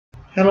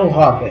Hello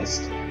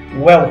Harvest,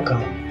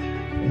 welcome.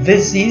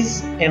 This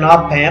is an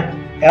Opamp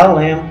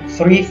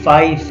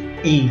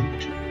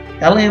LM358.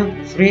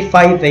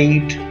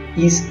 LM358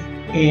 is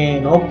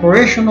an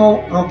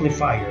operational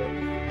amplifier.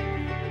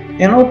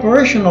 An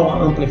operational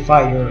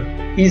amplifier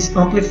is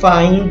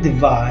amplifying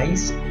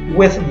device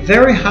with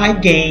very high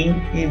gain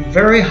and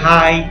very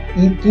high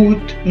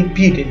input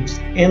impedance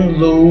and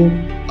low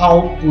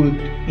output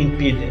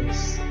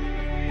impedance.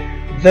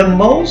 The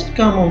most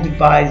common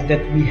device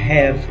that we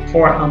have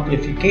for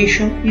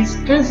amplification is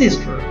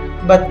transistor,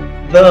 but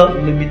the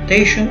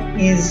limitation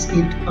is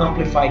it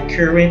amplifies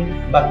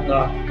current but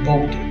not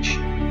voltage.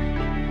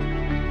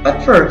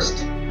 But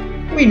first,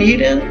 we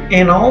need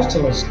an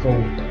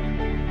oscilloscope,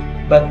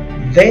 but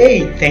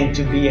they tend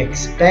to be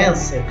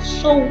expensive,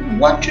 so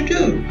what to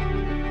do?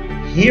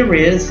 Here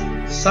is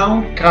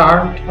sound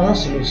card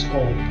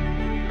oscilloscope.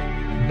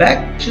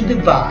 Back to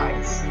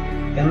device.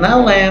 An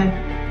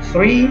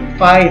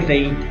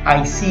LM358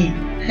 IC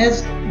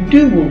has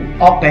dual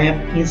op-amp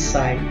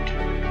inside.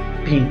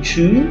 Pin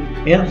 2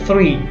 and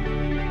 3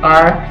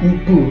 are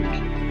input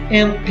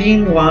and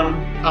pin 1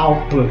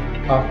 output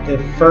of the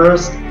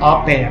first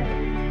op-amp,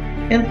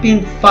 and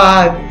pin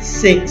 5,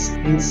 6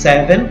 and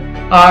 7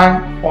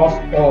 are of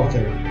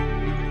other.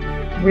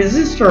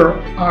 Resistor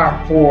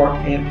R4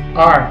 and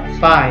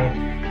R5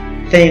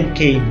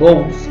 10K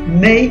both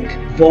make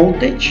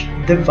voltage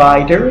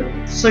divider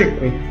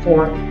circuit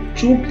for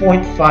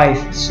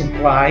 2.5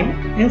 supply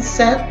and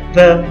set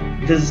the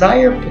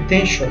desired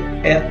potential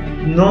at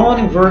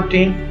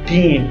non-inverting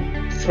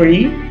pin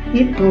 3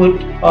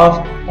 input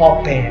of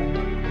op-amp.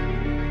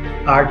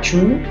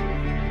 R2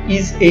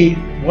 is a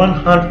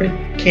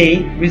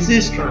 100K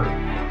resistor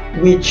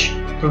which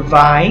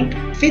provide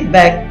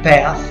feedback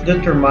path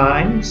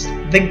determines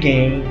the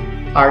gain.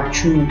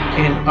 R2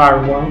 and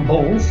R1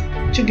 both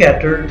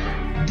together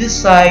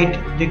decide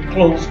the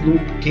closed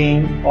loop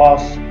gain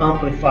of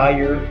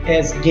amplifier,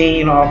 as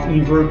gain of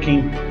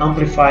inverting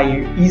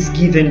amplifier is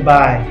given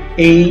by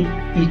A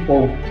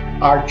equal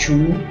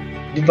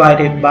R2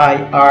 divided by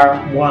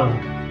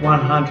R1,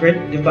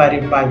 100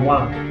 divided by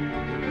 1.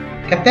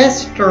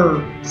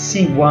 Capacitor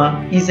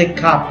C1 is a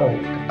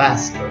coupled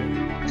capacitor.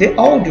 The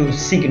audio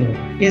signal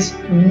is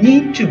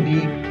need to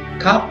be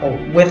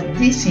coupled with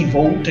DC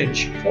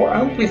voltage for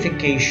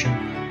amplification,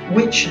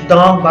 which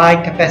done by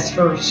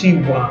capacitor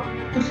C1.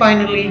 And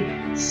finally,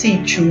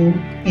 C2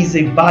 is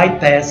a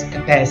bypass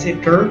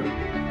capacitor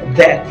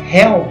that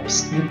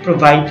helps in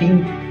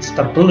providing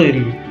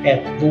stability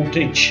at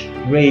voltage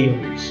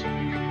rails.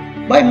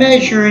 By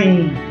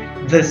measuring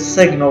the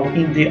signal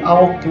in the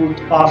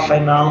output of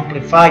an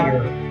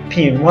amplifier,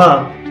 pin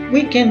 1,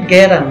 we can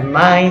get a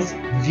nice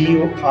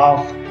view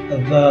of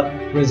the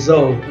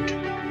result.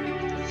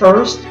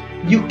 First,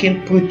 you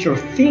can put your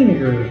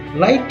finger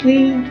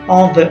lightly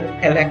on the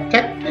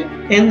electret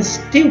and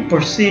still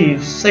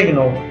perceive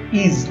signal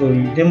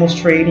easily,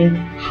 demonstrating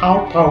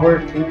how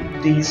powerful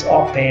this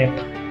op-amp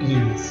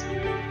is.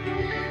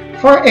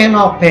 For an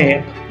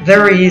op-amp,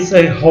 there is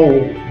a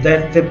hole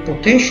that the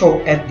potential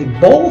at the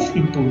both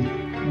input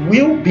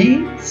will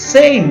be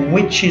same,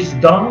 which is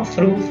done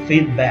through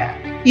feedback.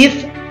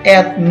 If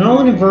at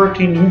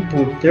non-inverting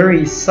input there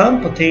is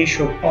some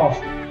potential of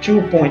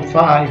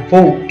 2.5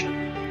 volt,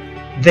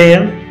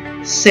 then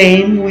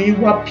same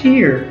will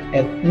appear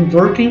at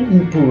inverting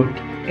input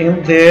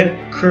and the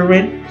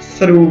current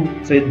through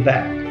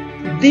feedback.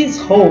 This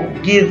hole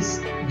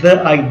gives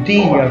the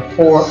idea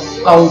for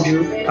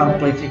audio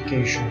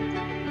amplification.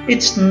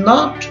 It's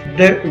not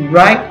the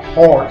right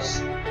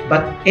horse,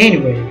 but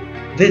anyway,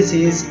 this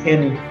is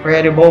an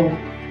incredible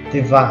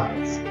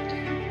device.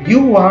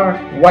 You are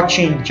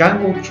watching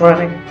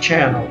Jungletronic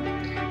channel.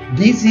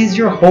 This is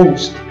your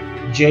host,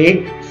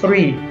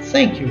 J3.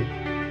 Thank you.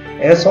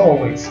 As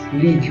always,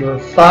 leave your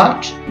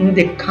thought in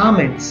the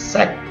comments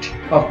section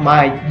of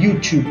my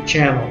YouTube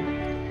channel.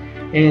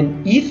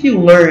 And if you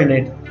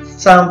learned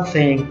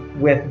something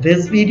with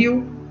this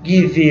video,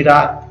 give it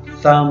a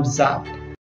thumbs up.